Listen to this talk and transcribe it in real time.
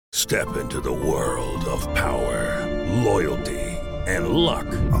Step into the world of power, loyalty, and luck.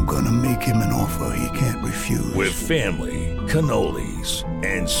 I'm gonna make him an offer he can't refuse. With family, cannolis,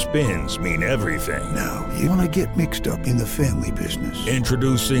 and spins mean everything. Now, you wanna get mixed up in the family business.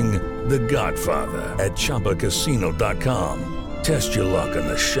 Introducing The Godfather at ChumbaCasino.com. Test your luck in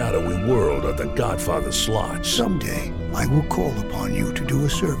the shadowy world of The Godfather slot. Someday, I will call upon you to do a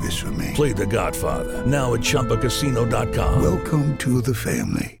service for me. Play The Godfather now at ChumbaCasino.com. Welcome to the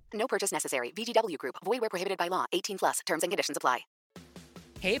family. No purchase necessary. VGW Group. Void where prohibited by law. 18 plus. Terms and conditions apply.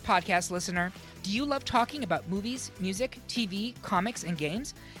 Hey, podcast listener. Do you love talking about movies, music, TV, comics, and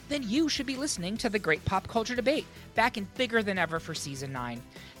games? Then you should be listening to The Great Pop Culture Debate, back and bigger than ever for Season 9.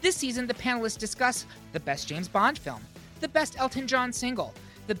 This season, the panelists discuss the best James Bond film, the best Elton John single,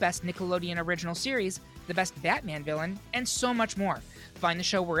 the best Nickelodeon original series, the best Batman villain, and so much more. Find the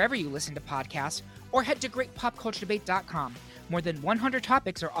show wherever you listen to podcasts, or head to greatpopculturedebate.com. More than 100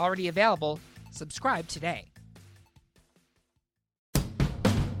 topics are already available. Subscribe today.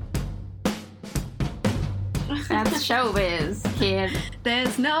 That's showbiz, kid.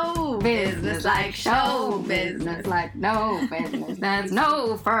 There's no Business like show business, like no business. There's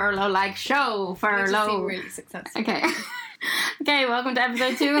no furlough like show furlough. Really successful. Okay. Okay, welcome to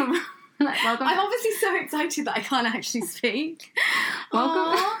episode 2 of welcome. I'm obviously so excited that I can't actually speak.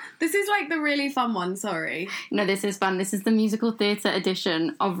 Welcome. Aww. This is like the really fun one, sorry. No, this is fun. This is the musical theatre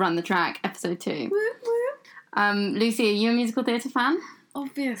edition of Run the Track, episode 2. Whoop, whoop. Lucy, are you a musical theatre fan?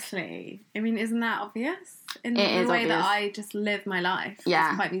 Obviously. I mean, isn't that obvious? In It the is way obvious. that I just live my life. Yeah.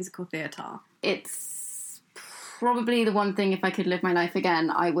 It's quite musical theatre. It's probably the one thing, if I could live my life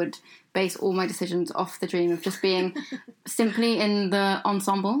again, I would base all my decisions off the dream of just being simply in the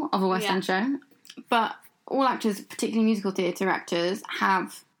ensemble of a West End show. But all actors, particularly musical theatre actors,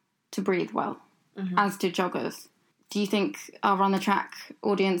 have to breathe well, as do joggers. Do you think our Run the Track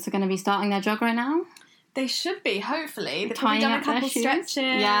audience are going to be starting their jog right now? They should be, hopefully. They've probably Tying done a up their couple shoes?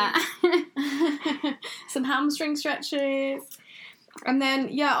 stretches. Yeah. Some hamstring stretches. And then,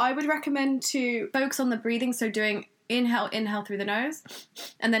 I would recommend to focus on the breathing. So doing inhale through the nose.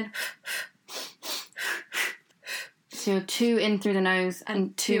 And then... So you're 2 in through the nose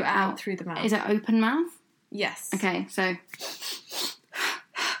and 2 out through the mouth. Is it open mouth? Yes. Okay, so...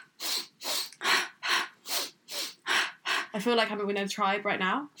 I feel like I'm in a tribe right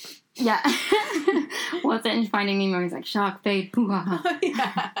now. Yeah. What's it in Finding Nemo? He's like, shark bait, poo-ha.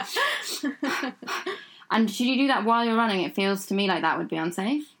 Yeah. And should you do that while you're running? It feels to me like that would be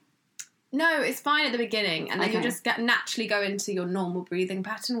unsafe. No, it's fine at the beginning, and then Okay. you'll just naturally go into your normal breathing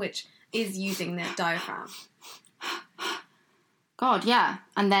pattern, which is using the diaphragm. God, yeah.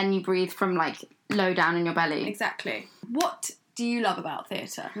 And then you breathe from, like, low down in your belly. Exactly. What do you love about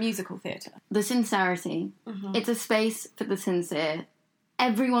theatre, musical theatre? The sincerity. It's a space for the sincere.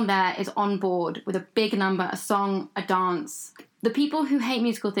 Everyone there is on board with a big number, a song, a dance. The people who hate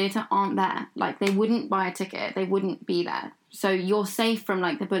musical theatre aren't there. Like, they wouldn't buy a ticket. They wouldn't be there. So you're safe from,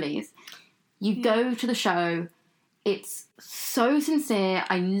 like, the bullies. You go to the show. It's so sincere.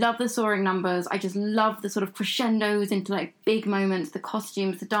 I love the soaring numbers. I just love the sort of crescendos into, like, big moments, the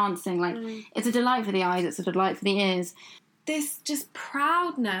costumes, the dancing. Like, it's a delight for the eyes. It's a delight for the ears. This just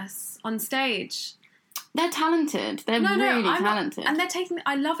proudness on stage. They're talented. They're really talented. And they're taking...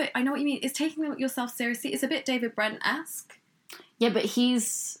 I love it. I know what you mean. It's taking yourself seriously. It's a bit David Brent-esque. Yeah, but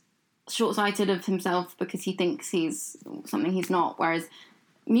he's short-sighted of himself because he thinks he's something he's not, whereas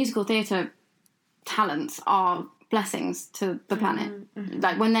musical theatre talents are blessings to the planet.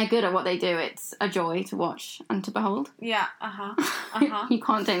 Like, when they're good at what they do, it's a joy to watch and to behold. Yeah, You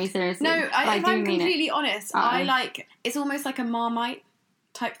can't take me seriously. No, but I if do I'm mean completely it. honest, I like... It's almost like a Marmite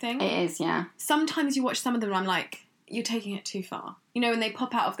type thing. It is, yeah. Sometimes you watch some of them and I'm like, you're taking it too far. You know, when they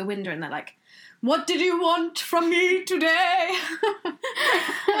pop out of the window and they're like, what did you want from me today?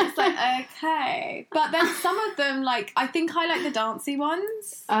 It's like, okay. But then some of them, like, I think I like the dancey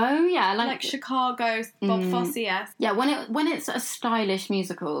ones. Oh, yeah. Like Chicago, Bob Fosse-esque. Yeah, when it's a stylish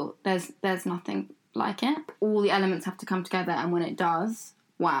musical, there's nothing like it. All the elements have to come together, and when it does,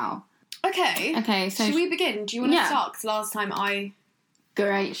 wow. Okay, so... Should we begin? Do you want to start? Because last time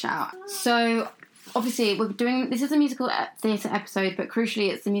Great shout. So, obviously, this is a musical theatre episode, but crucially,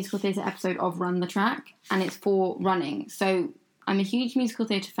 it's the musical theatre episode of Run the Track, and it's for running. So, I'm a huge musical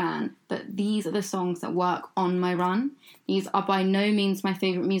theatre fan, but these are the songs that work on my run. These are by no means my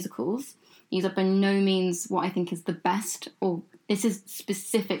favourite musicals. These are by no means what I think is the best, or this is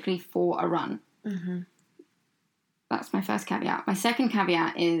specifically for a run. That's my first caveat. My second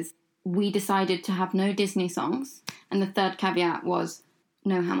caveat is we decided to have no Disney songs, and the third caveat was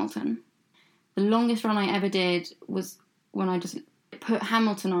no Hamilton. The longest run I ever did was when I just put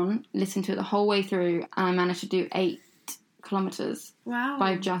Hamilton on, listened to it the whole way through, and I managed to do 8 kilometres Wow.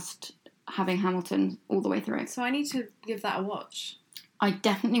 by just having Hamilton all the way through. So I need to give that a watch. I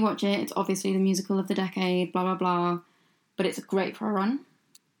definitely watch it. It's obviously the musical of the decade, blah, blah, blah. But it's great for a run.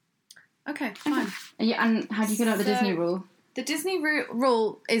 Okay, fine. Yeah, and how do you feel about the So- Disney rule? The Disney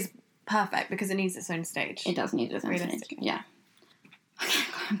rule is perfect because it needs its own stage. It does need a stage. Realistically. Yeah. Okay,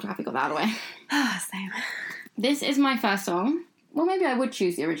 I'm glad we got that out of the way. Same. This is my first song. Well, maybe I would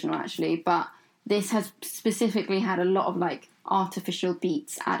choose the original, actually, but this has specifically had a lot of, like, artificial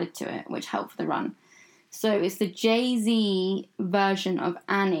beats added to it, which help for the run. So it's the Jay-Z version of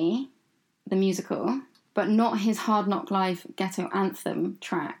Annie, the musical, but not his Hard Knock Life Ghetto Anthem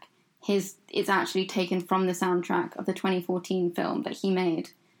track. It's actually taken from the soundtrack of the 2014 film that he made,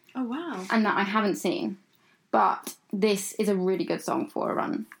 Oh, wow. and that I haven't seen. But this is a really good song for a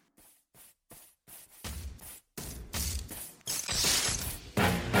run.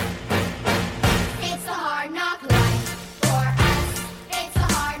 It's a hard knock life for us. It's a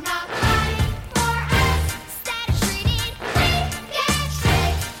hard knock life for us. Static treated, we get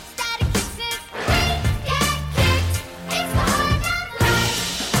tricked. Static kisses, we get kicked. It's a hard knock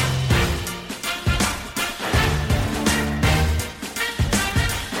life.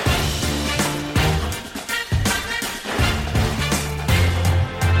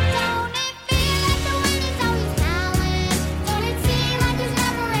 Don't it feel like the wind is always howling? Don't it seem like there's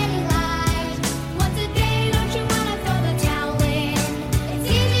never any light? Once a day, don't you wanna throw the towel in? It's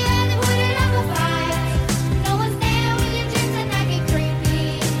easier than putting up a fight. No one's there when your dreams and that get creepy.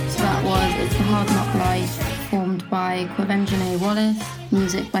 So that was It's the Hard Knock Life, performed by Quivenjane Wallace,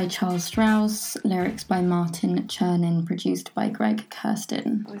 music by Charles Strauss, lyrics by Martin Chernin, produced by Greg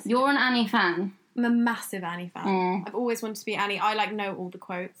Kirsten. You're an Annie fan? I'm a massive Annie fan. Mm. I've always wanted to be Annie. I, like, know all the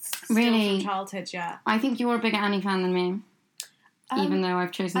quotes. Still Really? from childhood, yeah. I think you're a bigger Annie fan than me, even though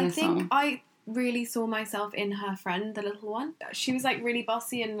I've chosen I this think song. I really saw myself in her friend, the little one. She was, like, really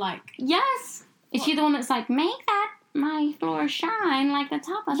bossy and, like... Yes! Is she the one that's like, make that my floor shine like the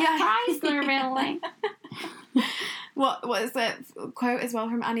top of the Yeah. Chrysler building? What is the quote as well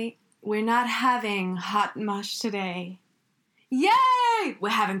from Annie? We're not having hot mush today. Yay! We're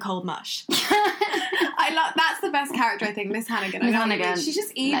having cold mush. I love that's the best character, I think, Miss Hannigan. I Miss know what you mean. Hannigan. She's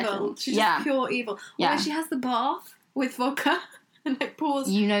just evil. Legend. She's Yeah. just pure evil. Yeah. Although she has the bath with vodka and like pours.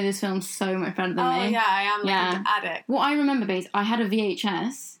 You know this film so much better than Oh me. yeah, I am like Yeah. an addict. What I remember, Baze, I had a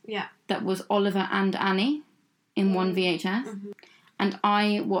VHS Yeah. that was Oliver and Annie in one VHS. Mm-hmm. And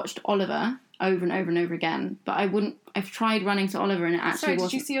I watched Oliver over and over and over again. But I've tried running to Oliver and it actually Sorry, did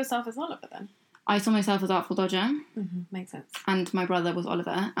wasn't. you see yourself as Oliver then? I saw myself as Artful Dodger Makes sense. and my brother was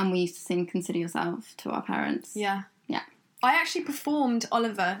Oliver and we used to sing Consider Yourself to our parents. Yeah. Yeah. I actually performed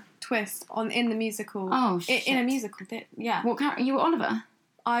Oliver Twist in the musical. Oh, In a shit. musical, yeah. What character? You were Oliver?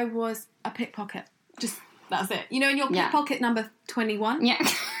 I was a pickpocket. Just, that's it. You know, in your Yeah. pickpocket number 21? Yeah.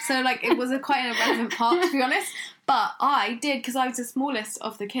 So, like, it was quite an irrelevant part, to be honest. But I did, because I was the smallest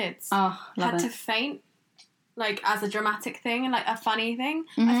of the kids, Oh, love had to it. faint, like, as a dramatic thing and, like, a funny thing.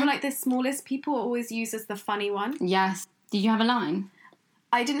 I Mm-hmm. feel like the smallest people are always used as the funny one. Yes. Did you have a line?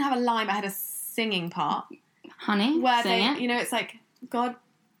 I didn't have a line, but I had a singing part. Honey, Where sing they, it. you know, it's like, got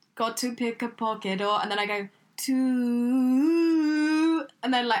to pick a pocket, or, and then I go, to,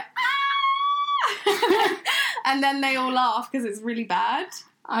 and then, like, ah! And then they all laugh because it's really bad.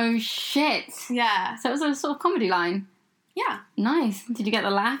 Oh, shit. Yeah. So it was a sort of comedy line. Yeah. Nice. Did you get the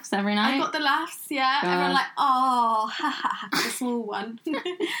laughs every night? I got the laughs, yeah. God. Everyone like, oh, ha ha ha, the small one.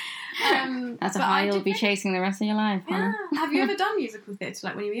 That's a but high I you'll did be really- chasing the rest of your life, Yeah. Hannah. Have you ever done musical theatre,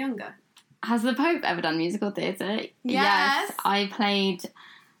 like when you were younger? Has the Pope ever done musical theatre? Yes. I played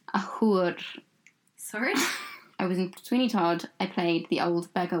a whore. Sorry? I was in Sweeney Todd. I played the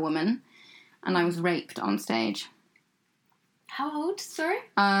old beggar woman, and I was raped on stage. How old? Sorry?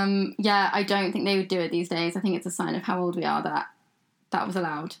 Yeah, I don't think they would do it these days. I think it's a sign of how old we are that was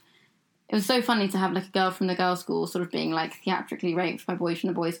allowed. It was so funny to have like a girl from the girls' school sort of being like theatrically raped by boys from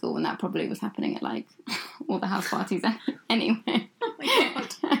the boys' school when that probably was happening at like all the house parties anyway. Oh my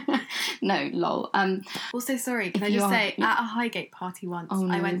god. No, lol. Also, sorry, can If I you just are- say, yeah. at a Highgate party once Oh,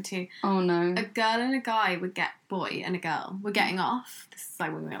 no. I went to, Oh no. a girl and a guy boy and a girl were getting off. This is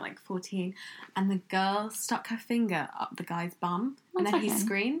like when we were like 14. And the girl stuck her finger up the guy's bum. And That's then he okay.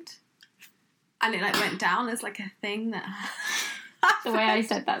 screamed. And it like went down as like a thing that... The way I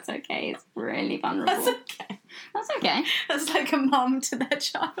said that's okay is really vulnerable. That's okay. That's okay. That's like a mum to their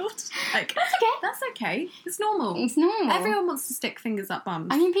child. Like, That's okay. that's okay. It's normal. It's normal. Everyone wants to stick fingers up bums.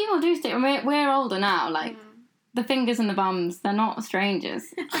 I mean, people do stick. We're older now. Like, the fingers and the bums, they're not strangers.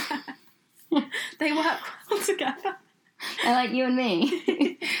 They work well together. And like you and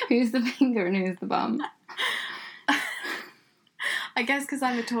me. Who's the finger and who's the bum? I guess because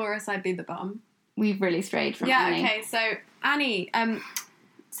I'm a Taurus, I'd be the bum. We've really strayed from Annie. Okay, so Annie,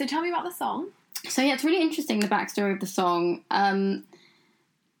 so tell me about the song. So yeah, it's really interesting, the backstory of the song.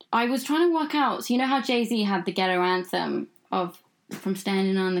 I was trying to work out, so you know how Jay-Z had the ghetto anthem of from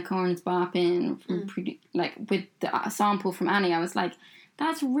standing on the corners bopping, from with the sample from Annie. I was like,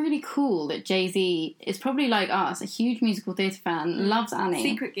 that's really cool that Jay-Z is probably like us, a huge musical theatre fan, loves Annie.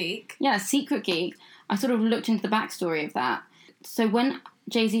 Secret geek. Yeah, secret geek. I sort of looked into the backstory of that. So when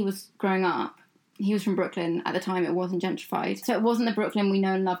Jay-Z was growing up, he was from Brooklyn. At the time, it wasn't gentrified. So it wasn't the Brooklyn we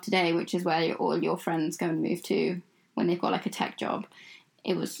know and love today, which is where all your friends go and move to when they've got like a tech job.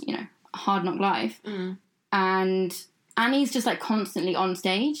 It was, you know, a hard knock life. And Annie's just like constantly on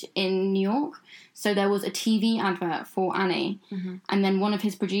stage in New York. So there was a TV advert for Annie. And then one of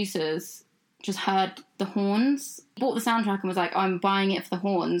his producers just heard the horns, bought the soundtrack and was like, I'm buying it for the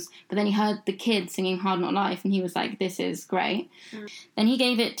horns. But then he heard the kids singing Hard Knock Life and he was like, this is great. Then he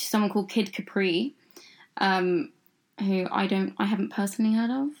gave it to someone called Kid Capri, who I haven't personally heard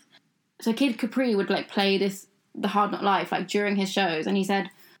of. So Kid Capri would like play the Hard Knock Life like during his shows. And he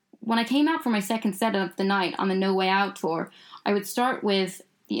said, when I came out for my second set of the night on the No Way Out tour, I would start with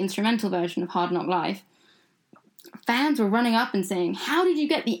the instrumental version of Hard Knock Life. Fans were running up and saying, how did you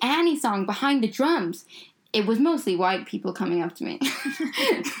get the Annie song behind the drums? It was mostly white people coming up to me.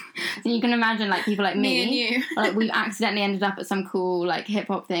 So you can imagine like people like me and you. like we accidentally ended up at some cool like hip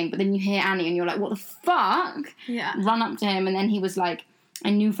hop thing, but then you hear Annie and you're like, what the fuck? Yeah. Run up to him, and then he was like, I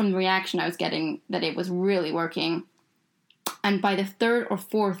knew from the reaction I was getting that it was really working. And by the third or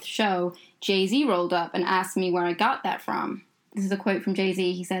fourth show, Jay-Z rolled up and asked me where I got that from. This is a quote from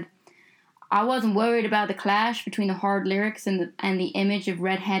Jay-Z. He said, I wasn't worried about the clash between the hard lyrics and the image of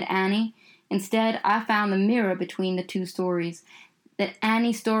redhead Annie. Instead, I found the mirror between the two stories. That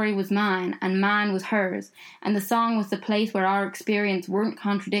Annie's story was mine, and mine was hers. And the song was the place where our experience weren't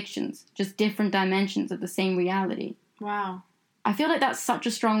contradictions, just different dimensions of the same reality. Wow. I feel like that's such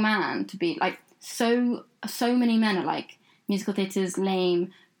a strong man to be, like, so many men are like, musical theatre's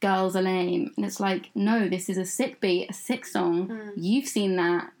lame, girls are lame. And it's like, no, this is a sick beat, a sick song. You've seen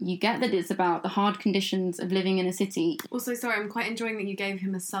that. You get that it's about the hard conditions of living in a city. Also, sorry, I'm quite enjoying that you gave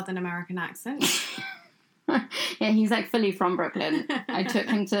him a Southern American accent. Yeah, he's like fully from Brooklyn. I took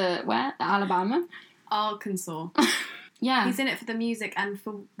him to, where? Alabama? Arkansas. Yeah. He's in it for the music and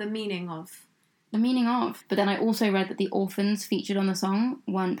for the meaning of. The meaning of. But then I also read that the orphans featured on the song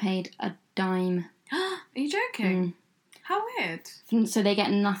weren't paid a dime. Are you joking? How weird. So they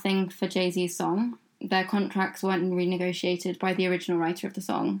get nothing for Jay-Z's song. Their contracts weren't renegotiated by the original writer of the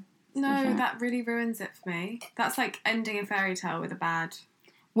song. No, that really ruins it for me. That's like ending a fairy tale with a bad.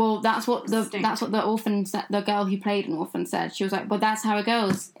 Well, that's what Stink. the orphan said. The girl who played an orphan said. She was like, "Well, that's how it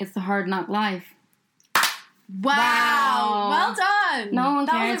goes. It's the hard knock life." Wow! Well done. No one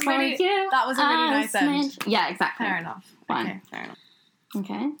That cares was a really, for you. That was a really nice end. Yeah, exactly. Fair enough. Fine. Okay, fair enough.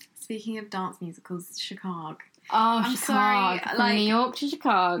 Okay. Speaking of dance musicals, Chicago. Oh, I'm Chicago. sorry, From like- New York to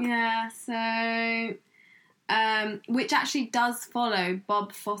Chicago. Yeah, so which actually does follow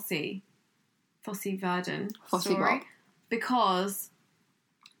Bob Fosse Verdon Fosse story Bob. because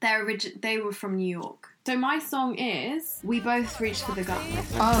they were from New York. So my song is We Both Reached for the Gun.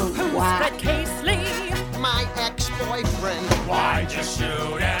 Oh, wow. My ex-boyfriend, Why'd you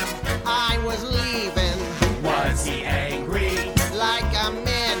shoot him? I was leaving Was he angry? like a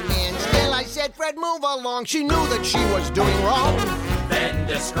madman. Still, I said, Fred, move along. She knew that she was doing wrong. Then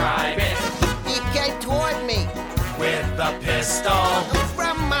describe it He came toward me with the pistol.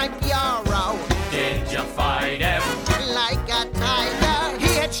 from my bureau Did you fight him? like a tiger.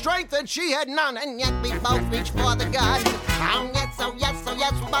 He had strength and she had none, and yet we both reached for the gun. Yes, oh yes, oh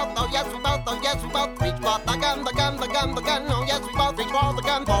yes, we both, oh yes, we both, oh yes, we both reached for the gun, the gun, the gun, the gun. Oh yes, we both reached for the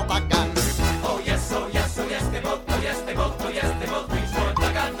gun, for the gun. Oh yes, oh yes, oh yes, they both, oh yes, they both, oh yes, they both reached for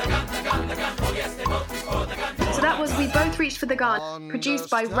the gun, the gun, the gun, the gun. Oh yes, they both reached for the gun. So that was We Both Reached for the Gun, produced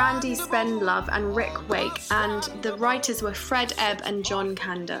by Randy Spendlove and Rick Wake, and the writers were Fred Ebb and John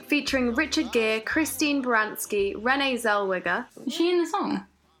Kander, featuring Richard Gere, Christine Baranski, Renee Zellweger. Is she in the song?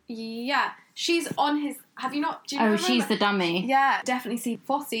 Yeah, she's on his. Have you not? Do you Oh, remember? she's the dummy. Yeah, definitely see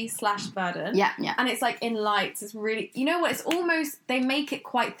Fosse/Verdon. Yeah, yeah. And it's like in lights. It's really, you know what? It's almost they make it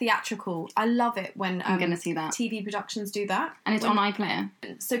quite theatrical. I love it when I'm gonna see that. TV productions do that. And it's on iPlayer.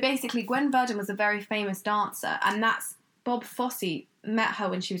 So basically, Gwen Verdon was a very famous dancer, and that's Bob Fosse met her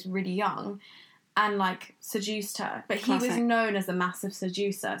when she was really young, and like seduced her. But he was Classic. known as a massive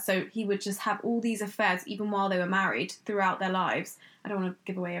seducer, so he would just have all these affairs even while they were married throughout their lives. I don't want to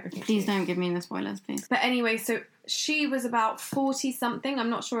give away everything. Please don't give me the spoilers, please. But anyway, so she was about 40-something, I'm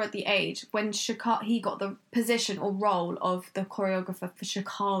not sure at the age, when he got the position or role of the choreographer for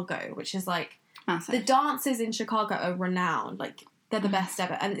Chicago, which is like... Massive. The dances in Chicago are renowned. Like, they're the best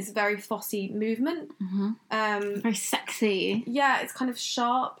ever. And it's a very Fosse movement. Very sexy. Yeah, it's kind of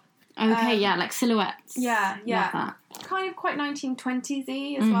sharp. Okay, yeah, like silhouettes. Yeah, yeah. Love that. Kind of quite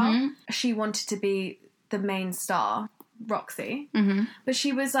 1920s-y as well. She wanted to be the main star, Roxy. But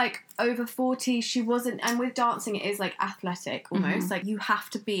she was like over 40. She wasn't, and with dancing it is like athletic almost. Like you have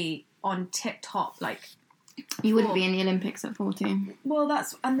to be on tip top. Like you wouldn't be in the Olympics at 40. Well,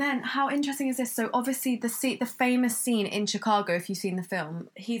 that's, and then how interesting is this? So obviously the famous scene in Chicago, if you've seen the film,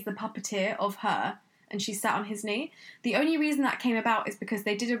 he's the puppeteer of her and she sat on his knee. The only reason that came about is because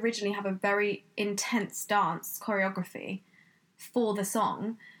they did originally have a very intense dance choreography for the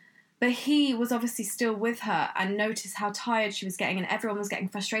song. But he was obviously still with her and noticed how tired she was getting and everyone was getting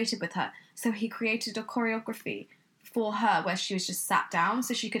frustrated with her. So he created a choreography for her where she was just sat down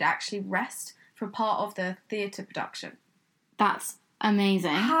so she could actually rest for part of the theatre production. That's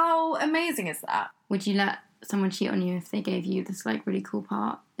amazing. How amazing is that? Would you let someone cheat on you if they gave you this like really cool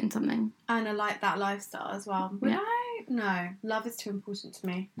part in something? And I like that lifestyle as well. Would Yeah. I? No. Love is too important to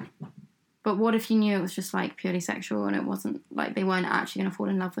me. But what if you knew it was just like purely sexual and it wasn't like they weren't actually going to fall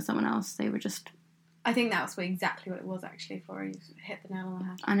in love with someone else? They were just... I think that's exactly what it was actually for. You hit the nail on the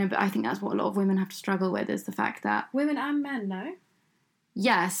head. I know, but I think that's what a lot of women have to struggle with is the fact that... Women and men, no?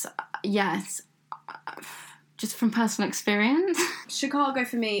 Yes. Just from personal experience. Chicago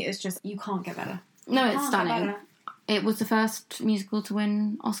for me is just, you can't get better. No, You it's can't get stunning. better. It was the first musical to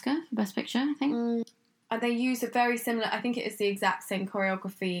win Oscar for Best Picture, I think. And they use a very similar, I think it is the exact same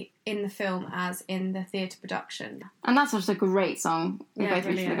choreography in the film as in the theatre production. And that's just a great song. We Yeah, both it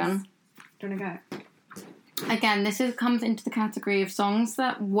really should have is. done. Do you want to go? Again, comes into the category of songs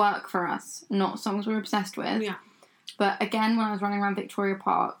that work for us, not songs we're obsessed with. Yeah. But again, when I was running around Victoria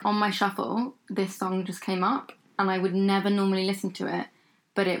Park, on my shuffle, this song just came up, and I would never normally listen to it,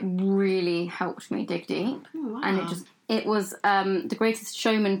 but it really helped me dig deep. Oh, wow. And it was The Greatest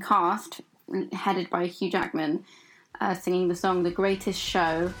Showman cast, headed by Hugh Jackman, singing the song The Greatest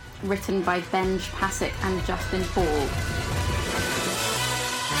Show, written by Benj Pasek and Justin Paul.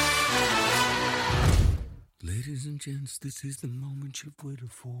 Ladies and gents, this is the moment you've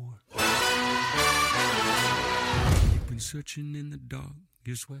waited for. You've been searching in the dark,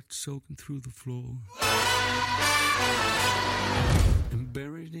 your sweat soaking through the floor. And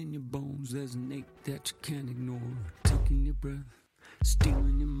buried in your bones, there's an ache that you can't ignore. Taking your breath,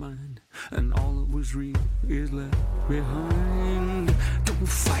 stealing your mind, and all that was real is left behind. Don't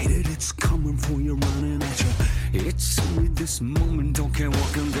fight it, it's coming for you, running at you. It's only this moment, don't care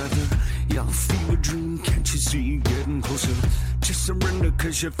what can gather. Your fever dream, can't you see getting closer? Just surrender,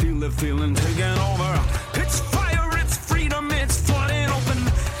 cause you feel the feeling taking over. It's fire, it's freedom, it's flooding open.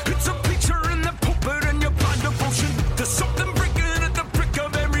 It's a picture in the pulpit and your blind devotion. There's something breaking at the brick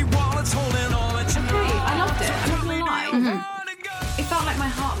of every wall, it's holding all that you know. Hey, I loved it. I'm not gonna lie. Mm-hmm. It felt like my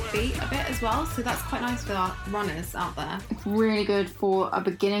heart beat a bit as well, so that's quite nice for our runners out there. It's really good for a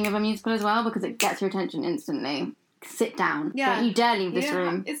beginning of a musical as well because it gets your attention instantly. Sit down. Yeah. Don't you dare leave this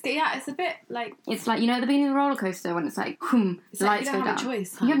room. It's a bit like... It's like, you know, at the beginning of the roller coaster when it's like, boom, It's the like lights you don't go have down. a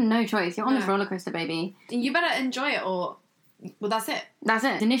choice, You huh? have no choice. You're on this No. roller coaster, baby. You better enjoy it or... Well, that's it. That's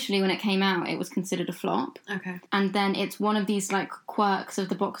it. Initially, when it came out, it was considered a flop. Okay. And then it's one of these, like, quirks of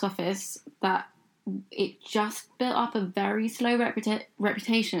the box office that it just built up a very slow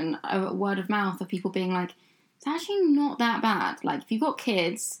reputation, a word of mouth of people being like, it's actually not that bad. Like, if you've got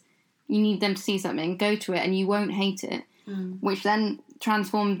kids, you need them to see something, go to it, and you won't hate it. Which then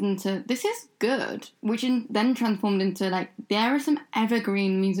transformed into, this is good. Which then transformed into, like, there are some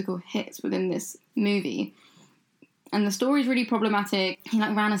evergreen musical hits within this movie. And the story's really problematic. He,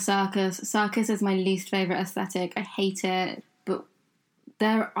 like, ran a circus. Circus is my least favourite aesthetic. I hate it. But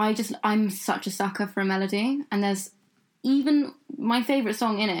I'm such a sucker for a melody. And there's even my favourite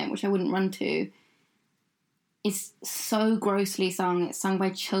song in it, which I wouldn't run to, is so grossly sung. It's sung by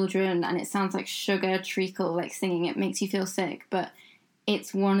children and it sounds like sugar treacle, like singing. It makes you feel sick, but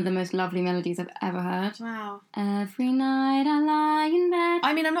it's one of the most lovely melodies I've ever heard. Wow. Every night I lie in bed.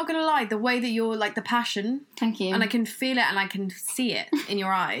 I mean, I'm not going to lie, the way that you're, like, the passion... Thank you. And I can feel it and I can see it in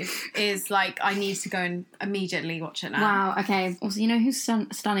your eyes is, like, I need to go and immediately watch it now. Wow, okay. Also, you know who's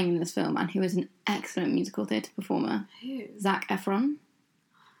stunning in this film and who is an excellent musical theatre performer? Who? Zac Efron.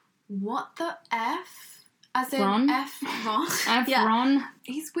 What the F? As in Ron? Efron. Efron.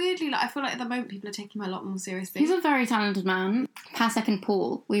 He's weirdly, like, I feel like at the moment people are taking him a lot more seriously. He's a very talented man. Pasek and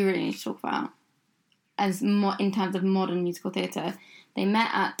Paul, we really need to talk about in terms of modern musical theatre. They met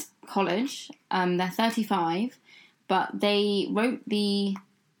at college. They're 35, but they wrote the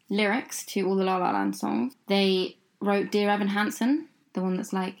lyrics to all the La La Land songs. They wrote Dear Evan Hansen, the one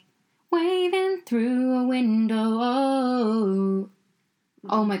that's like, waving through a window.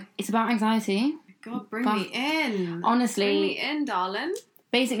 Oh my, it's about anxiety. God, bring me in. Honestly. Bring me in, darling.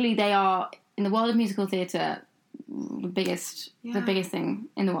 Basically, they are, in the world of musical theatre, the biggest thing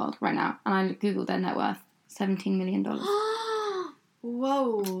in the world right now. And I googled their net worth, $17 million.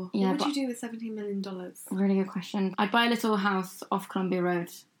 Whoa. Yeah, what would you do with $17 million? Really good question. I'd buy a little house off Columbia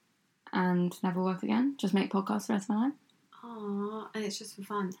Road and never work again. Just make podcasts the rest of my life. Aww, and it's just for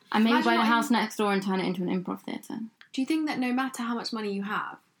fun. And maybe Imagine buy a what house next door and turn it into an improv theatre. Do you think that no matter how much money you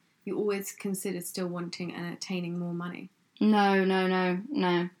have, you always consider still wanting and attaining more money? No. You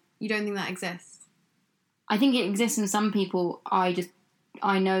don't think that exists? I think it exists in some people. I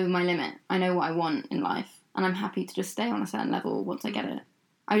know my limit. I know what I want in life. And I'm happy to just stay on a certain level once I get it.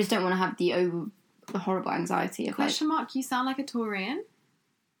 I just don't want to have the horrible anxiety of Question mark, you sound like a Taurian.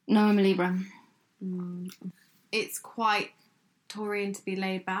 No, I'm a Libra. It's quite Taurian to be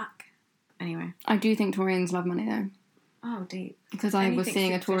laid back. Anyway. I do think Taurians love money though. Oh, deep. Because I was Anything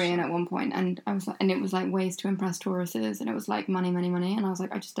seeing a superficial. Taurian at one point, and I was like, and it was like ways to impress Tauruses, and it was like money, and I was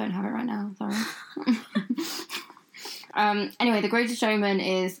like, I just don't have it right now. Sorry. Anyway, The Greatest Showman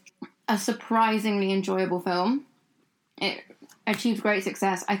is a surprisingly enjoyable film. It achieved great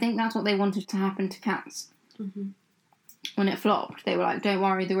success. I think that's what they wanted to happen to Cats. Mm-hmm. When it flopped, they were like, don't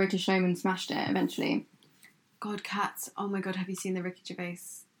worry, The Greatest Showman smashed it eventually. God, Cats. Oh my God, have you seen the Ricky Gervais?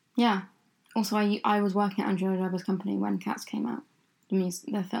 Yeah. Also, I was working at Andrew Lloyd Webber's company when Cats came out,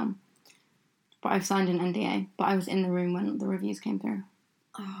 the film. But I've signed an NDA, but I was in the room when the reviews came through.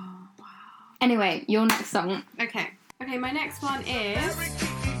 Oh, wow. Anyway, your next song. Okay, my next one is...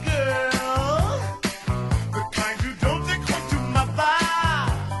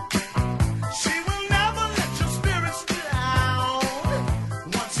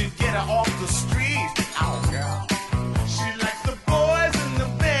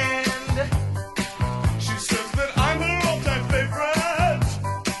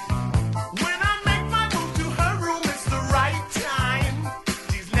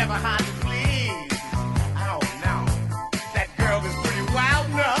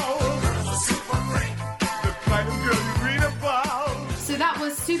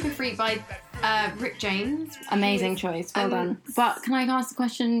 Super Freak by Rick James. Amazing choice, well done. But can I ask the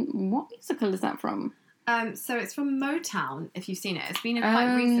question, what musical is that from? So it's from Motown, if you've seen it. It's been a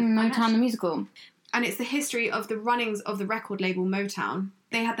quite recent... Motown the musical. And it's the history of the runnings of the record label Motown.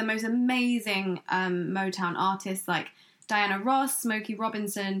 They had the most amazing Motown artists like Diana Ross, Smokey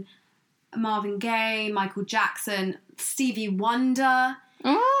Robinson, Marvin Gaye, Michael Jackson, Stevie Wonder.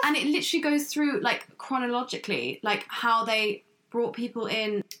 Oh. And it literally goes through, like, chronologically, like, how they brought people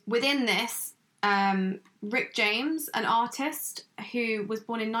in. Within this, Rick James, an artist who was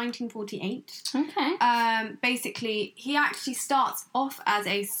born in 1948. Okay. Basically, he actually starts off as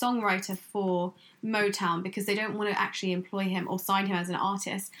a songwriter for Motown because they don't want to actually employ him or sign him as an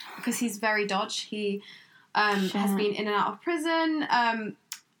artist because he's very dodge. He has been in and out of prison.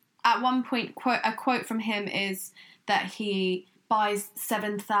 At one point, a quote from him is that he buys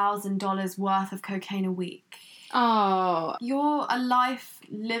 $7,000 worth of cocaine a week. Oh. You're a life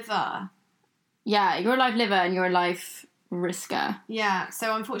liver. Yeah, you're a life liver and you're a life risker. Yeah,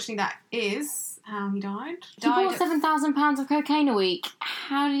 so unfortunately that is how he died. He bought £7,000 of cocaine a week.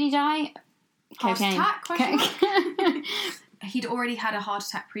 How did he die? Cocaine. Heart attack? He'd already had a heart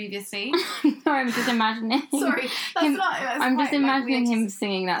attack previously. Sorry, I'm just imagining. Sorry, I'm just imagining him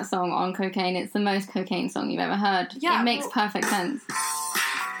singing that song on cocaine. It's the most cocaine song you've ever heard. Yeah, it makes perfect sense.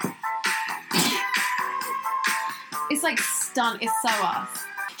 It's like stunt. It's so us.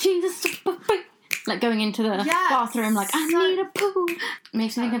 She's a super freak. Like going into the bathroom, like, I need a poo.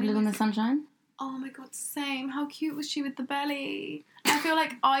 Makes me think of Little Miss Sunshine. Oh my God, same. How cute was she with the belly? I feel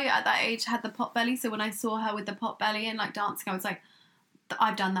like I, at that age, had the pot belly, so when I saw her with the pot belly and, like, dancing, I was like,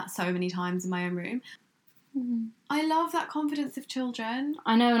 I've done that so many times in my own room. Mm. I love that confidence of children.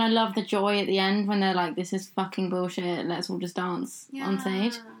 I know, and I love the joy at the end when they're like, this is fucking bullshit, let's all just dance on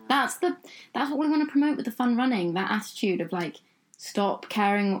stage. That's what we want to promote with the fun running, that attitude of, like, stop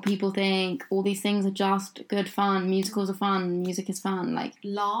caring what people think, all these things are just good fun, musicals are fun, music is fun, like...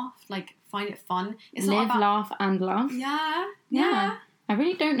 Laugh, like, find it fun. It's live, not about... laugh, and laugh. Yeah. I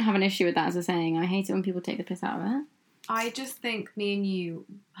really don't have an issue with that as a saying. I hate it when people take the piss out of it. I just think me and you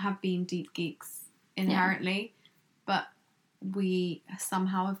have been deep geeks inherently, but we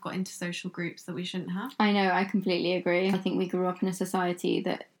somehow have got into social groups that we shouldn't have. I know, I completely agree. I think we grew up in a society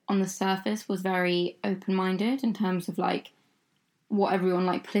that on the surface was very open-minded in terms of like what everyone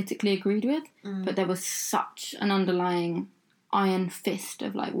like politically agreed with, but there was such an underlying iron fist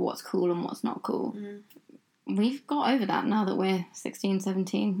of like what's cool and what's not cool. We've got over that now that we're 16,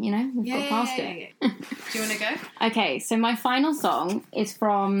 17, you know? We've got past it. Do you want to go? Okay, so my final song is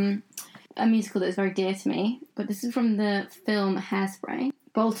from a musical that is very dear to me, but this is from the film Hairspray.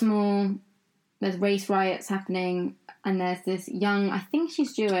 Baltimore, there's race riots happening, and there's this young, I think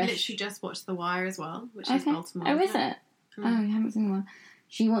she's Jewish. I literally just watched The Wire as well, which is Baltimore. Oh, is it? Oh, you haven't seen The Wire.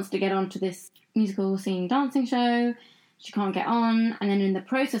 She wants to get onto this musical singing dancing show. She can't get on, and then in the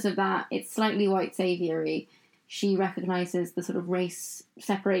process of that, it's slightly white saviour-y. She recognises the sort of race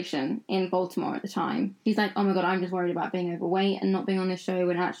separation in Baltimore at the time. She's like, oh my god, I'm just worried about being overweight and not being on this show,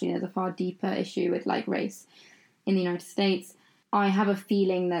 when actually there's a far deeper issue with like race in the United States. I have a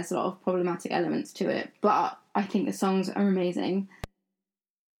feeling there's a lot of problematic elements to it, but I think the songs are amazing.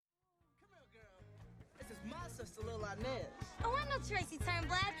 Oh, I know Tracy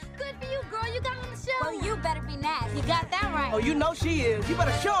Turnblad. Good for you, girl. You got on the show. Well, you better be nice. You got that right. Oh, you know she is. You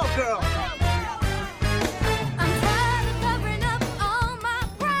better show her, girl. I'm tired of covering up all my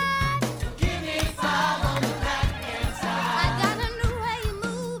pride. Give me some on the back inside. I got a new way of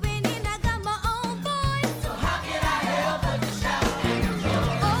moving and I got my own voice. So how can I help but to shout and control?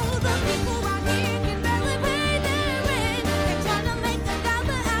 Oh, the people out here can barely pay their rent. They're trying to make $1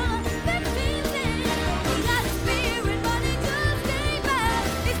 out of 15 cents. We got a spirit, but it just ain't bad.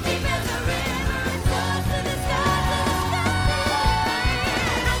 It's deep as a river, it soars to the sky, to the sky.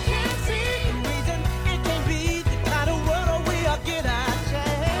 I can't see. Reason it can't be the kind of world we are get our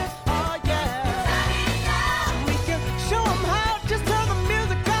chance. Oh, yeah. We can show 'em how. Just turn the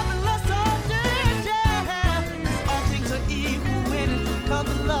music up and let's all dance, yeah. All things are equal when it comes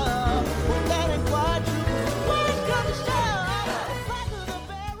to love. Well, that ain't quite true. When it comes to shove, right to the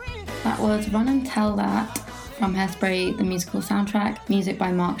very That was Run and Tell That from Hairspray, the musical soundtrack. Music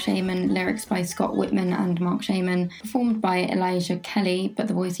by Mark Shaman, lyrics by Scott Whitman and Mark Shaman, performed by Elijah Kelly, but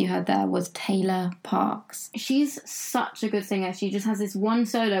the voice you heard there was Taylor Parks. She's such a good singer. She just has this one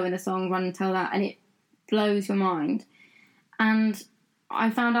solo in the song Run and Tell That, and it blows your mind. And I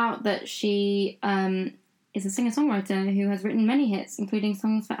found out that she is a singer-songwriter who has written many hits, including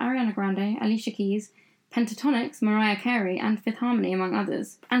songs for Ariana Grande, Alicia Keys, Pentatonix, Mariah Carey, and Fifth Harmony, among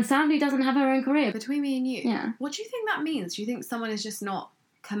others. And sadly doesn't have her own career. Between me and you, Yeah. what do you think that means? Do you think someone is just not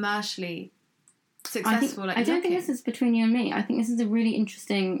commercially I don't successful? think this is between you and me. I think this is a really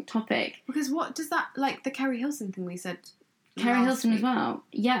interesting topic. Because what does that, like the Kerry Hilson thing we said Kerry last Hilson week. as well.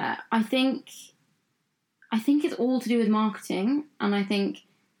 Yeah, I think it's all to do with marketing, and I think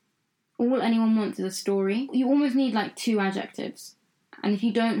all anyone wants is a story. You almost need like 2 adjectives, and if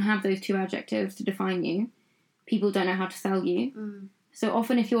you don't have those 2 adjectives to define you, people don't know how to sell you. So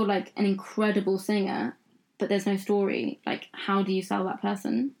often if you're like an incredible singer, but there's no story, like how do you sell that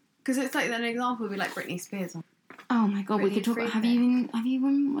person? Because it's like an example would be like Britney Spears. Oh my god, we Britney could talk. Have you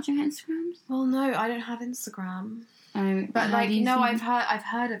been watching her Instagrams? Well, no, I don't have Instagram. Oh, But have like, you no, seen- I've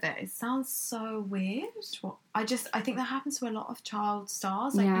heard of it. It sounds so weird. I think that happens to a lot of child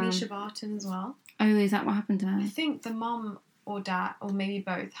stars, like Yeah. Misha Barton as well. Oh, is that what happened to I her? think the mum or dad, or maybe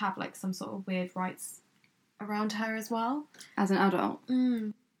both, have like some sort of weird rights around her as well. As an adult?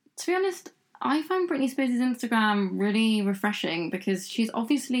 Mm. To be honest, I find Britney Spears' Instagram really refreshing because she's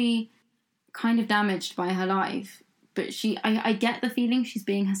obviously kind of damaged by her life, but I get the feeling she's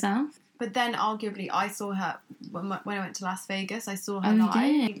being herself. But then, arguably, I saw her when I went to Las Vegas. I saw her Oh, you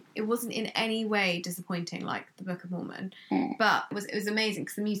live. did? It wasn't in any way disappointing, like the Book of Mormon, Mm. but it was amazing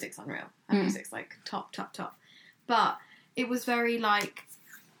because the music's unreal. Her Mm. music's like top. But it was very like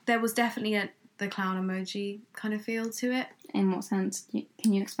there was definitely the clown emoji kind of feel to it. In what sense?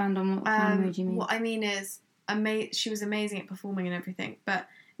 Can you expand on what clown emoji means? What I mean is, she was amazing at performing and everything, but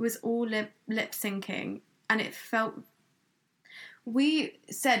it was all lip syncing, and it felt. We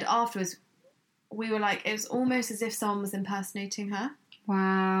said afterwards, we were like, it was almost as if someone was impersonating her.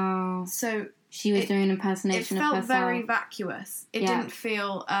 Wow. So She was doing an it impersonation of felt herself. very vacuous. It Yeah. didn't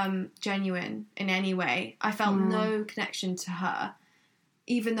feel genuine in any way. I felt no connection to her,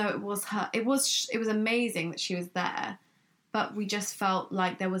 even though it was her. It was amazing that she was there, but we just felt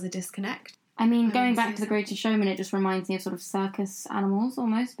like there was a disconnect. I mean, going say back to The Greatest Showman, it just reminds me of sort of circus animals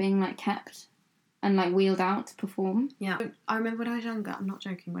almost being like kept and like wheeled out to perform. Yeah. I remember when I was younger, I'm not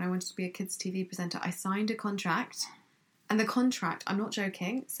joking, when I wanted to be a kids' TV presenter, I signed a contract, and the contract, I'm not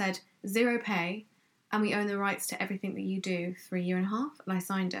joking, said 0 pay, and we own the rights to everything that you do for a year and a half, and I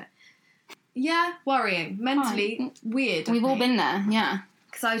signed it. Yeah, worrying. Mentally, weird. We've all been there, yeah.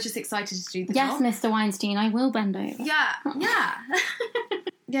 Because I was just excited to do the Yes, job. Mr. Weinstein, I will bend over. Yeah, yeah.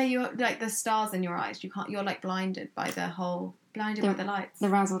 Yeah, you're like the stars in your eyes. You're like blinded by the lights. The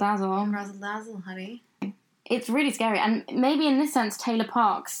razzle dazzle. Razzle dazzle, honey. It's really scary. And maybe in this sense, Taylor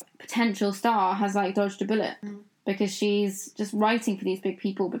Parks, potential star, has like dodged a bullet. Because she's just writing for these big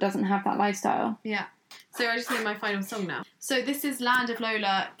people but doesn't have that lifestyle. Yeah. So I just need my final song now. So this is Land of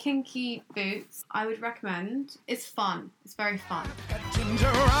Lola, Kinky Boots. I would recommend. It's fun. It's very fun. Ginger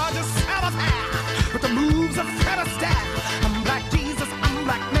Rogers out of hair with the moves of Fred Astaire. I'm Black Jesus, I'm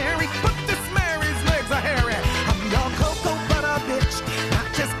Black Mary, but this Mary's legs are hairy. I'm your cocoa butter bitch, not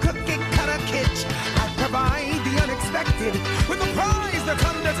just cookie cutter kitsch. I provide the unexpected with a prize that's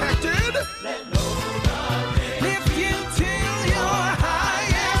undetected. Let Lola lift you to your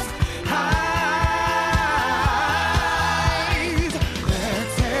highest highs.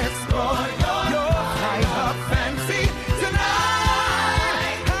 Let's explore your flight of fancy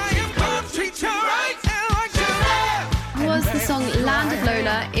tonight. I am gonna treat you right and like you Was the song Land of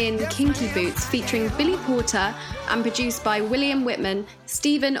Lola in Kinky Boots featuring Billy Porter and produced by William Whitman,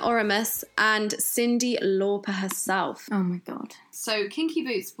 Stephen Oramus and Cyndi Lauper herself. Oh my god. So Kinky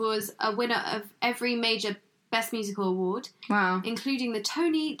Boots was a winner of every major Best Musical Award, Wow. including the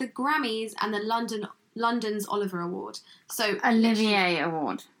Tony, the Grammys and the London's Oliver Award. So Olivier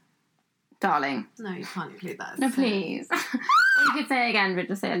Award. Darling. No, you can't include that. No, please. You could say it again, but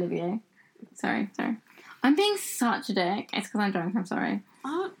just say Olivier. Sorry. I'm being such a dick. It's because I'm drunk, I'm sorry.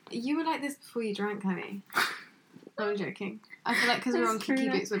 Oh, you were like this before you drank, honey. I'm joking. I feel like because we're on That's true,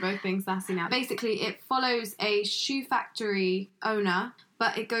 Kinky though. Boots, we're both being sassy now. Basically, it follows a shoe factory owner,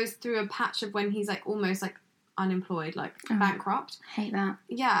 but it goes through a patch of when he's like almost like unemployed, like bankrupt. Hate that.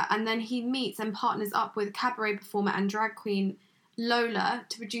 Yeah, and then he meets and partners up with cabaret performer and drag queen Lola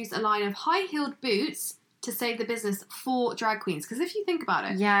to produce a line of high-heeled boots to save the business for drag queens. Because if you think about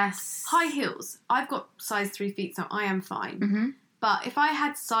it, Yes. high heels, I've got size 3 feet, so I am fine. Mm-hmm. But if I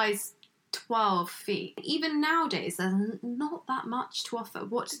had size 12 feet, even nowadays, there's not that much to offer.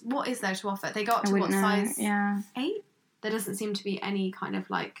 What is there to offer? They go up I to what, wouldn't know. size Yeah. 8? There doesn't seem to be any kind of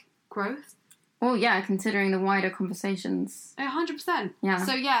like growth. Well, yeah, considering the wider conversations. 100%. Yeah.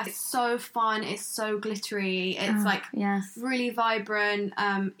 So yeah, it's so fun. It's so glittery. It's like Yes. really vibrant.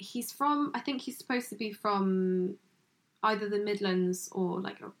 He's from, I think he's supposed to be from either the Midlands or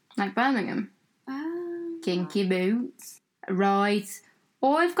like Like Birmingham. a... Kinky boots. Right.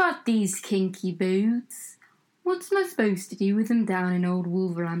 I've got these kinky boots. What's I supposed to do with them down in old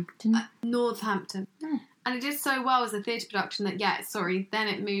Wolverhampton? Northampton. Oh. And it did so well as a theatre production that, then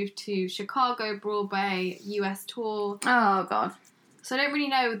it moved to Chicago, Broadway, US tour. Oh, God. So I don't really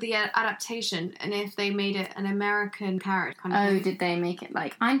know the adaptation and if they made it an American character kind of Oh, thing. did they make it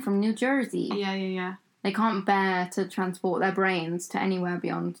like, I'm from New Jersey? Yeah. They can't bear to transport their brains to anywhere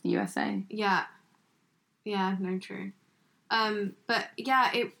beyond the USA. Yeah. Yeah, no, true. But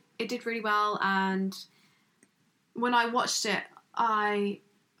yeah, it did really well, and when I watched it, I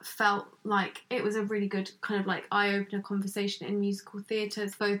felt like it was a really good kind of like eye-opener conversation in musical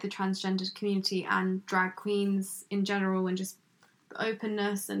theatres, both the transgendered community and drag queens in general, and just the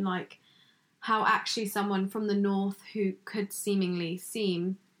openness and like how actually someone from the north who could seemingly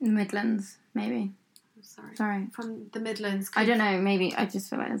seem Midlands, maybe. Sorry. From the Midlands. I don't know, maybe. I just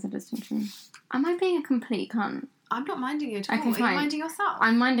feel like there's a distinction. Am I being a complete cunt? I'm not minding you at all. Okay, Are fine. you minding yourself?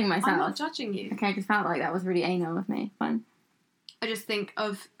 I'm minding myself. I'm not judging you. Okay, I just felt like that was really anal of me. Fine. I just think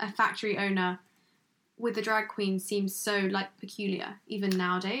of a factory owner with a drag queen seems so like peculiar even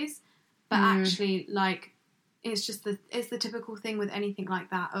nowadays, but actually like it's the typical thing with anything like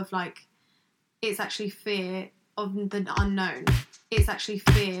that of like it's actually fear of the unknown. It's actually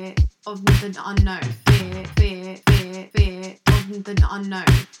fear of the unknown. Fear of the unknown.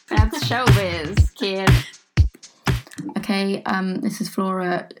 That's showbiz, kid. Okay, this is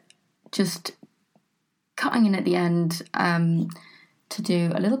Flora just cutting in at the end to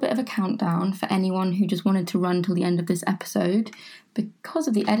do a little bit of a countdown for anyone who just wanted to run till the end of this episode. Because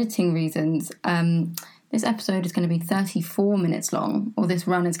of the editing reasons, this episode is going to be 34 minutes long, or this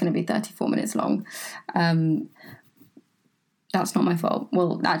run is going to be 34 minutes long. That's not my fault.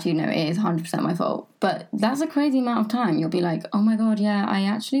 Well, actually, no, it is 100% my fault. But that's a crazy amount of time. You'll be like, oh my God, yeah, I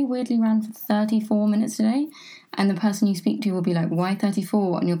actually weirdly ran for 34 minutes today. And the person you speak to will be like, why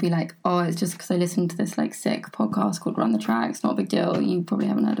 34? And you'll be like, oh, it's just because I listened to this like sick podcast called Run the Tracks. Not a big deal. You probably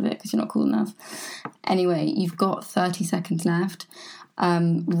haven't heard of it because you're not cool enough. Anyway, you've got 30 seconds left.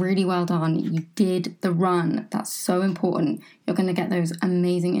 Really well done. You did the run. That's so important. You're going to get those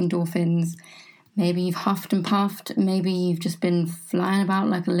amazing endorphins. Maybe you've huffed and puffed. Maybe you've just been flying about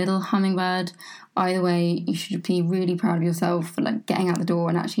like a little hummingbird. Either way, you should be really proud of yourself for like getting out the door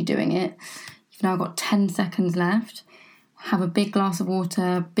and actually doing it. You've now got 10 seconds left. Have a big glass of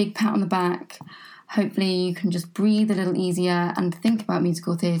water, big pat on the back. Hopefully you can just breathe a little easier and think about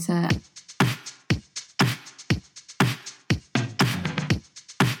musical theatre.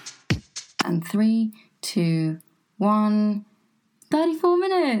 And 3, 2, 1... 34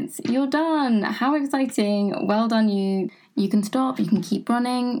 minutes, you're done. How exciting. Well done, you. You can stop, you can keep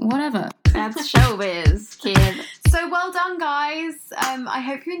running, whatever. That's showbiz, kid. So well done, guys. I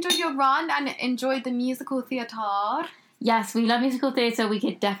hope you enjoyed your run and enjoyed the musical theatre. Yes, we love musical theatre. We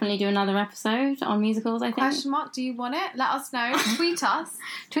could definitely do another episode on musicals, I think. Question mark, do you want it? Let us know. Tweet us.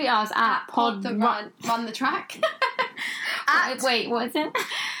 Tweet us at Run the Track. Wait, what is it?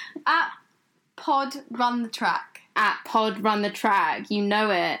 At Pod Run the Track. At Pod Run the Track. You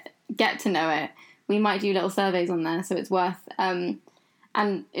know it. Get to know it. We might do little surveys on there, so it's worth and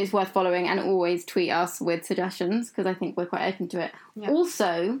it's worth following. And always tweet us with suggestions because I think we're quite open to it. Yeah.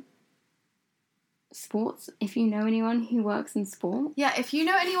 Also, sports. If you know anyone who works in sport, yeah. If you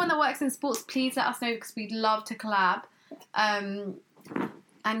know anyone that works in sports, please let us know because we'd love to collab and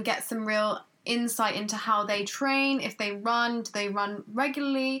get some real insight into how they train. If they run, do they run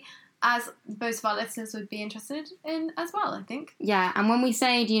regularly? As most of our listeners would be interested in as well, I think. Yeah, and when we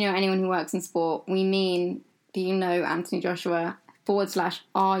say, do you know anyone who works in sport, we mean, do you know Anthony Joshua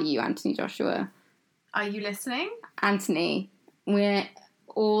 / are you Anthony Joshua? Are you listening? Anthony, we're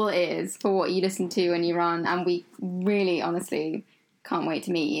all ears for what you listen to when you run, and we really, honestly, can't wait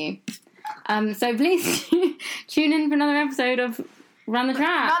to meet you. So please tune in for another episode of Run the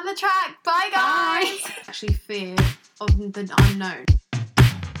Track. Run the Track. Bye, guys. Bye. Actually, fear of the unknown.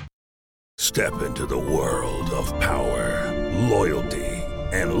 Step into the world of power, loyalty,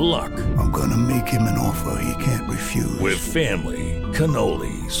 and luck. I'm gonna make him an offer he can't refuse. With family,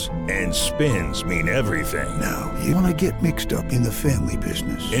 cannolis, and spins mean everything. Now, you wanna get mixed up in the family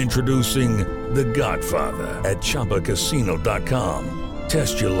business. Introducing The Godfather at ChumbaCasino.com.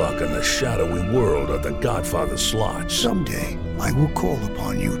 Test your luck in the shadowy world of The Godfather slot. Someday, I will call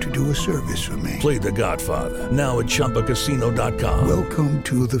upon you to do a service for me. Play The Godfather now at ChumbaCasino.com. Welcome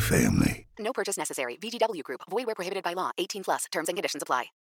to the family. No purchase necessary. VGW Group. Void where prohibited by law. 18+. Terms and conditions apply.